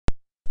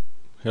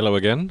Hello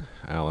again,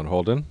 Alan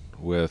Holden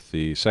with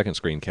the second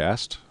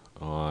screencast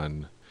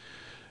on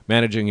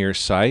managing your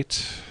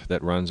site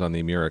that runs on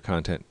the Mura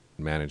content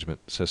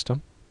management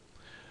system.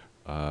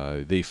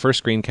 The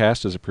first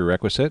screencast is a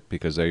prerequisite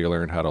because there you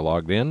learn how to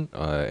log in,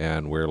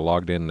 and we're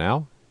logged in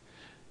now.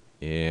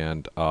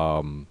 And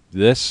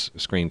this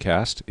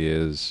screencast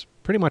is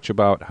pretty much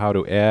about how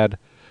to add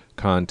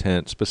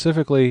content,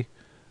 specifically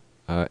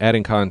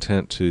adding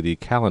content to the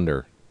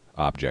calendar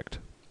object.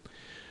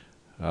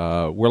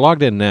 We're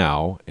logged in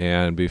now,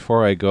 and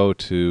before I go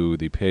to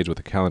the page with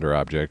the calendar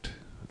object,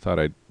 I thought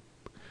I'd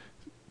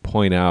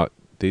point out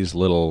these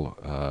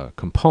little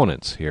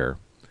components here.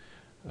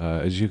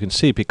 As you can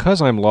see,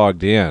 because I'm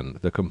logged in,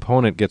 the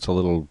component gets a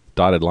little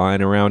dotted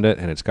line around it,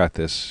 and it's got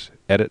this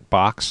edit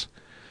box.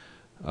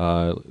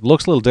 It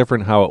looks a little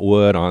different how it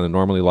would on a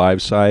normally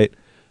live site.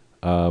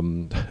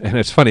 And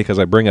it's funny because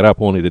I bring it up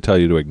only to tell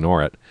you to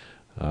ignore it.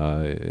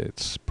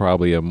 It's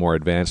probably a more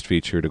advanced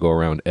feature to go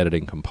around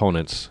editing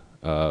components.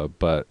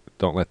 But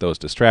don't let those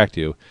distract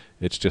you.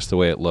 It's just the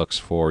way it looks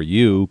for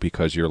you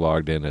because you're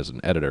logged in as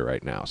an editor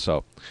right now.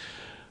 So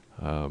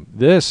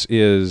this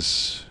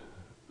is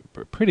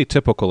a pretty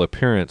typical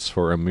appearance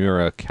for a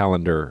Mura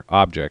calendar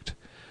object.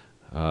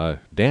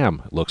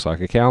 Damn, it looks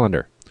like a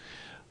calendar.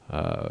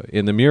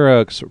 In the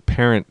Mura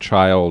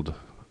parent-child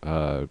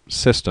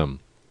system,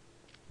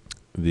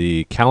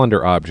 the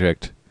calendar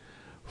object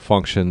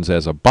functions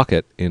as a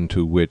bucket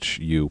into which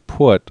you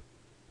put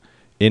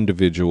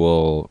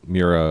individual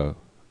Mura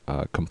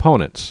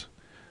components.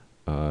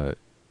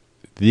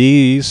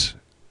 These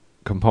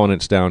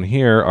components down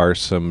here are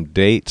some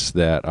dates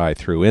that I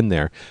threw in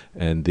there,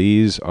 and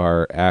these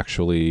are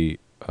actually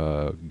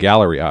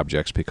gallery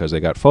objects because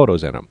they got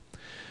photos in them.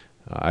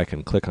 I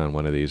can click on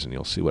one of these and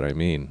you'll see what I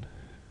mean.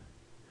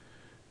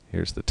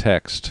 Here's the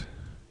text,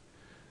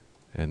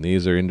 and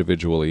these are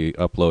individually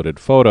uploaded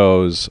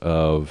photos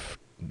of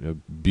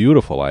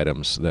beautiful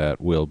items that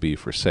will be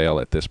for sale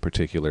at this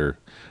particular,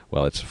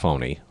 well, it's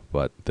phony,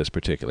 but this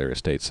particular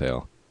estate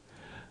sale.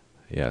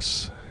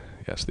 Yes,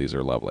 yes, these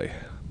are lovely.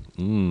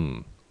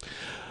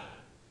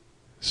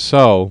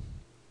 So,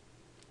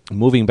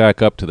 moving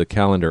back up to the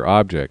calendar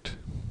object,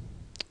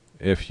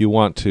 if you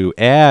want to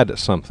add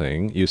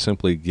something, you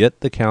simply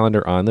get the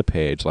calendar on the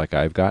page like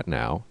I've got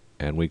now,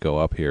 and we go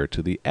up here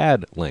to the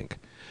add link.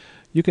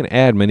 You can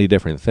add many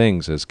different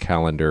things as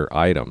calendar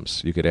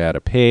items. You could add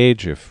a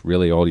page if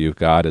really all you've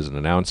got is an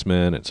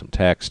announcement and some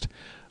text.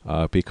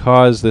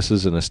 Because this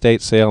is an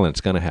estate sale and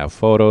it's going to have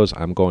photos,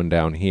 I'm going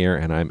down here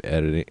and I'm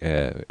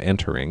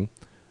entering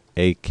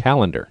a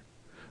calendar.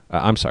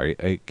 I'm sorry,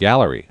 a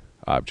gallery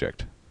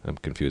object. I'm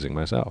confusing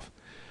myself.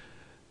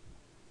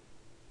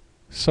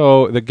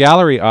 So the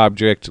gallery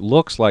object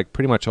looks like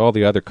pretty much all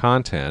the other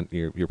content.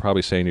 You're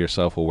probably saying to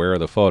yourself, well, where are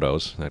the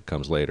photos? That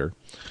comes later.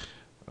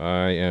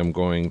 I am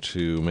going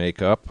to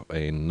make up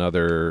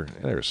another,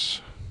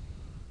 there's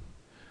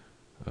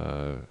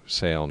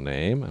sale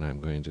name, and I'm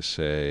going to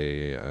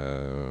say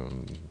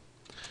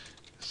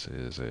this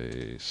is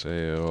a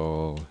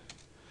sale.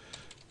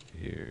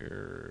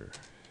 Here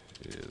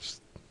is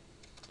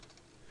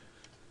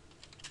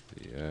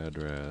the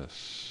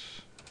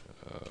address,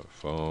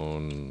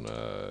 phone,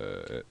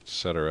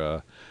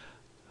 etc.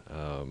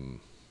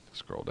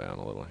 Scroll down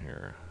a little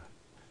here.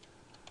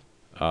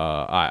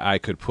 I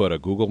could put a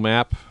Google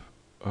map,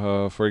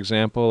 for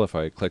example. If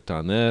I clicked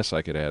on this,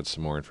 I could add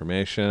some more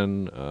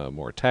information,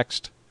 more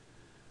text.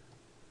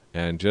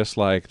 And just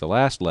like the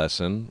last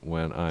lesson,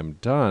 when I'm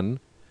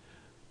done,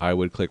 I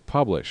would click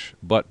Publish.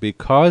 But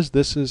because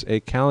this is a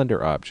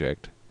calendar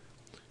object,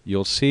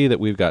 you'll see that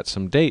we've got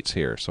some dates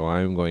here. So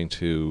I'm going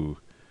to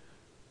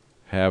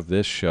have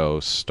this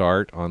show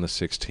start on the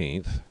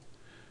 16th.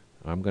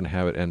 I'm going to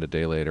have it end a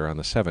day later on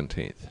the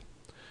 17th.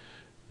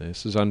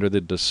 This is under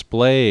the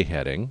display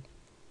heading,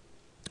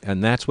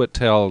 and that's what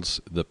tells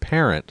the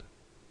parent,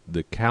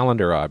 the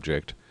calendar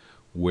object,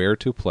 where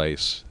to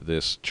place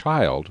this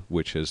child,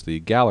 which is the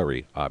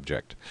gallery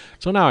object.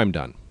 So now I'm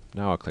done.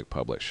 Now I'll click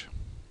Publish.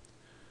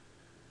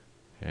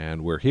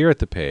 And we're here at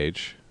the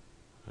page.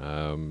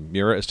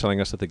 Mura is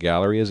telling us that the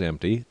gallery is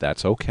empty.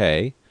 That's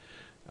okay.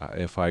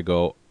 If I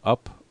go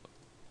up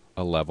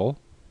a level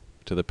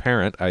to the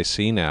parent, I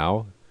see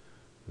now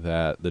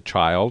that the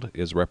child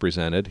is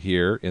represented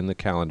here in the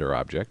calendar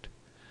object,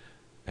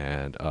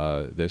 and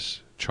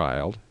this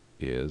child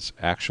is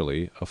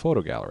actually a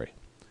photo gallery.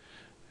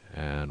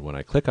 And when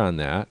I click on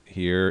that,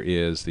 here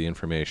is the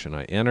information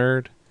I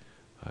entered.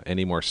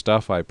 Any more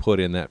stuff I put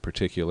in that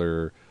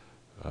particular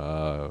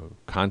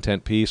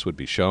content piece would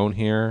be shown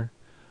here.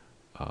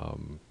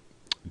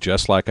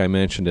 Just like I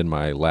mentioned in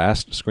my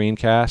last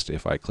screencast,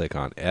 if I click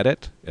on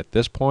Edit at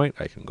this point,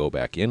 I can go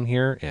back in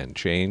here and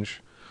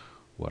change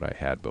what I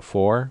had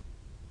before.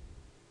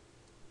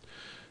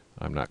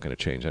 I'm not going to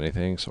change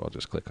anything, so I'll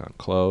just click on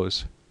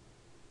Close.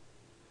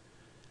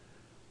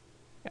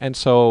 And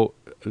so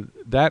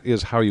that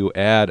is how you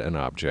add an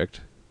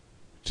object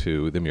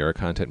to the Mura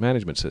content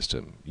management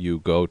system. You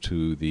go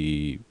to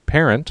the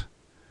parent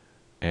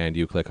and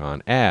you click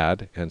on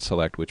Add and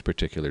select which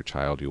particular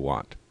child you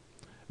want.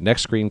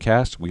 Next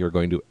screencast, we are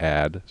going to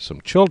add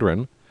some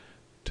children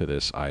to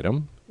this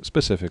item,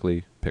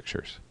 specifically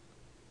pictures.